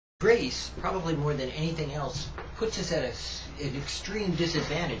Grace, probably more than anything else, puts us at an extreme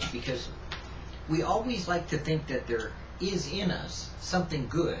disadvantage because we always like to think that there is in us something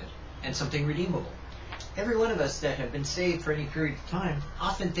good and something redeemable. Every one of us that have been saved for any period of time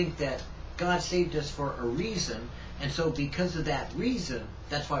often think that God saved us for a reason, and so because of that reason,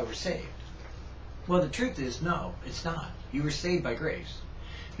 that's why we're saved. Well, the truth is, no, it's not. You were saved by grace.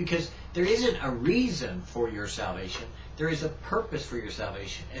 Because there isn't a reason for your salvation. There is a purpose for your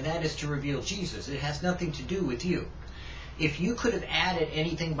salvation, and that is to reveal Jesus. It has nothing to do with you. If you could have added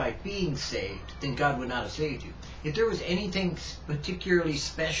anything by being saved, then God would not have saved you. If there was anything particularly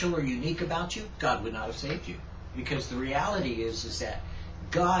special or unique about you, God would not have saved you. Because the reality is that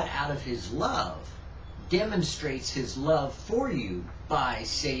God, out of His love, demonstrates His love for you by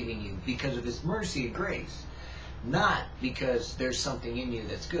saving you because of His mercy and grace, not because there's something in you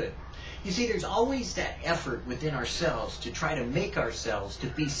that's good. You see, there's always that effort within ourselves to try to make ourselves to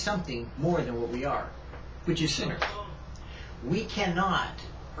be something more than what we are, which is sinners. We cannot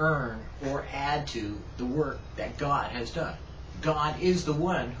earn or add to the work that God has done. God is the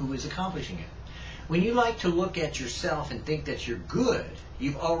one who is accomplishing it. When you like to look at yourself and think that you're good,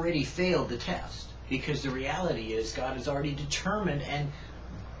 you've already failed the test, because the reality is God has already determined and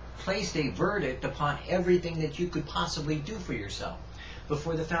placed a verdict upon everything that you could possibly do for yourself.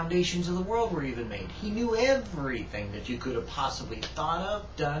 Before the foundations of the world were even made, He knew everything that you could have possibly thought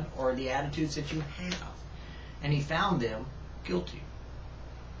of, done, or the attitudes that you have. And He found them guilty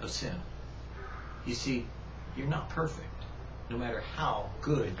of sin. You see, you're not perfect, no matter how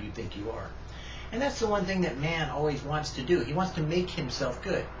good you think you are. And that's the one thing that man always wants to do. He wants to make himself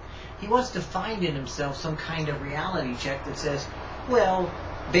good. He wants to find in himself some kind of reality check that says, well,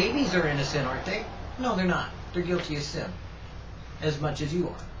 babies are innocent, aren't they? No, they're not. They're guilty of sin, as much as you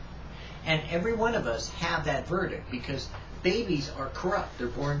are. And every one of us have that verdict, because babies are corrupt. They're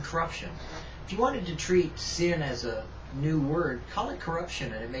born in corruption. If you wanted to treat sin as a new word, call it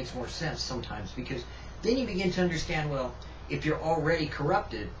corruption, and it makes more sense sometimes, because then you begin to understand, well, if you're already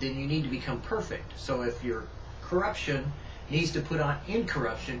corrupted, then you need to become perfect. So if your corruption needs to put on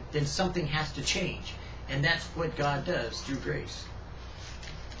incorruption, then something has to change. And that's what God does through grace.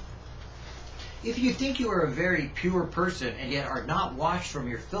 If you think you are a very pure person and yet are not washed from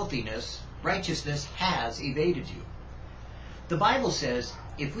your filthiness, righteousness has evaded you. The Bible says,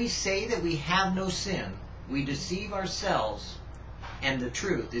 if we say that we have no sin, we deceive ourselves and the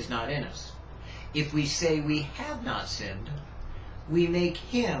truth is not in us. If we say we have not sinned, we make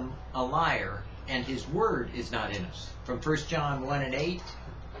Him a liar and His word is not in us. From 1 John 1 and 8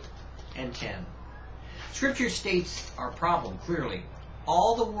 and 10. Scripture states our problem clearly.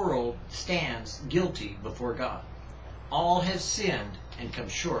 All the world stands guilty before God. All have sinned and come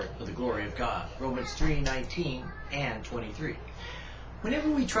short of the glory of God. Romans 3:19 and 23. Whenever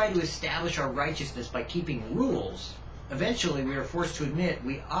we try to establish our righteousness by keeping rules, eventually we are forced to admit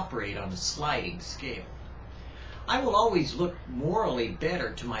we operate on a sliding scale. I will always look morally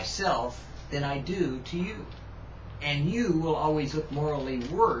better to myself than I do to you. And you will always look morally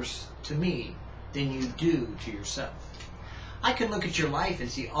worse to me than you do to yourself. I can look at your life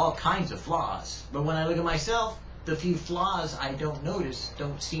and see all kinds of flaws, but when I look at myself, the few flaws I don't notice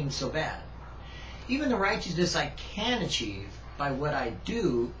don't seem so bad. Even the righteousness I can achieve by what I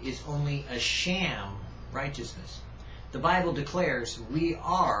do is only a sham righteousness. The Bible declares we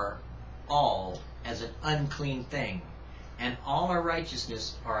are all as an unclean thing, and all our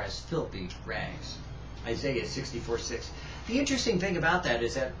righteousness are as filthy rags. Isaiah 64:6. The interesting thing about that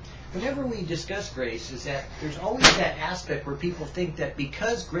is that whenever we discuss grace, is that there's always that aspect where people think that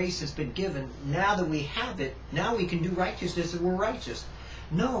because grace has been given, now that we have it, now we can do righteousness and we're righteous.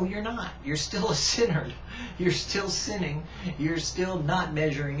 No, you're not. You're still a sinner. You're still sinning. You're still not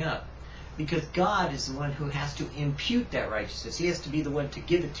measuring up. Because God is the one who has to impute that righteousness. He has to be the one to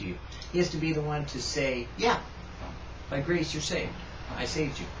give it to you. He has to be the one to say, yeah, by grace you're saved. I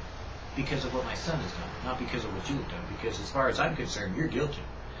saved you because of what my Son has done, not because of what you have done. Because as far as I'm concerned, you're guilty.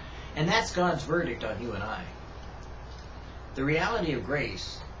 And that's God's verdict on you and I. The reality of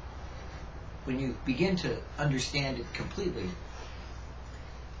grace, when you begin to understand it completely,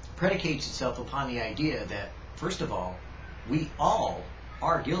 predicates itself upon the idea that, first of all, we all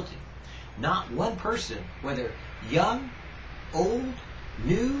are guilty. Not one person, whether young, old,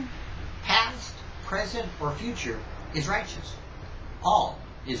 new, past, present, or future, is righteous. All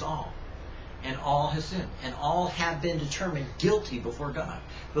is all. And all has sinned. And all have been determined guilty before God.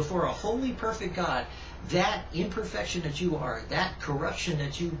 Before a holy, perfect God, that imperfection that you are, that corruption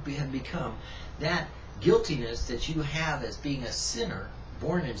that you have become, that guiltiness that you have as being a sinner,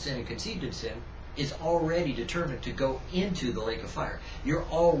 born in sin and conceived in sin, is already determined to go into the lake of fire. You're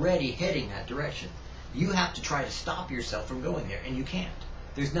already heading that direction. You have to try to stop yourself from going there, and you can't.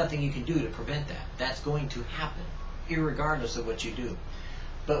 There's nothing you can do to prevent that. That's going to happen, irregardless of what you do.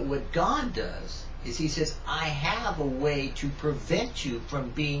 But what God does is he says, I have a way to prevent you from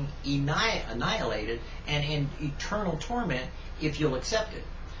being annihilated and in eternal torment if you'll accept it.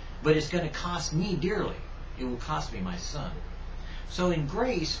 But it's going to cost me dearly. It will cost me my son. So in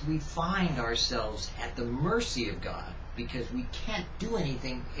grace, we find ourselves at the mercy of God because we can't do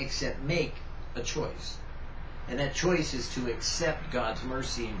anything except make a choice. And that choice is to accept God's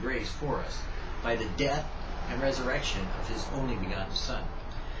mercy and grace for us by the death and resurrection of his only begotten Son.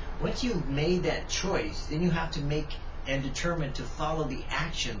 Once you've made that choice, then you have to make and determine to follow the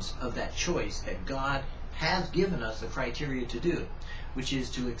actions of that choice that God has given us the criteria to do, which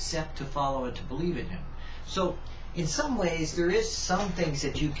is to accept, to follow, and to believe in him. So, in some ways, there is some things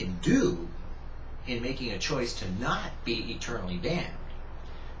that you can do in making a choice to not be eternally damned.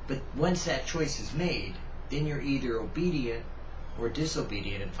 But once that choice is made, then you're either obedient or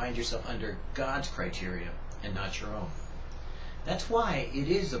disobedient and find yourself under God's criteria and not your own. That's why it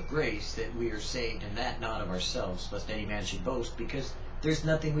is of grace that we are saved, and that not of ourselves, lest any man should boast, because there's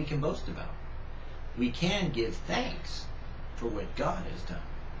nothing we can boast about. We can give thanks for what God has done,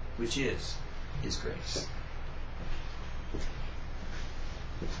 which is his grace.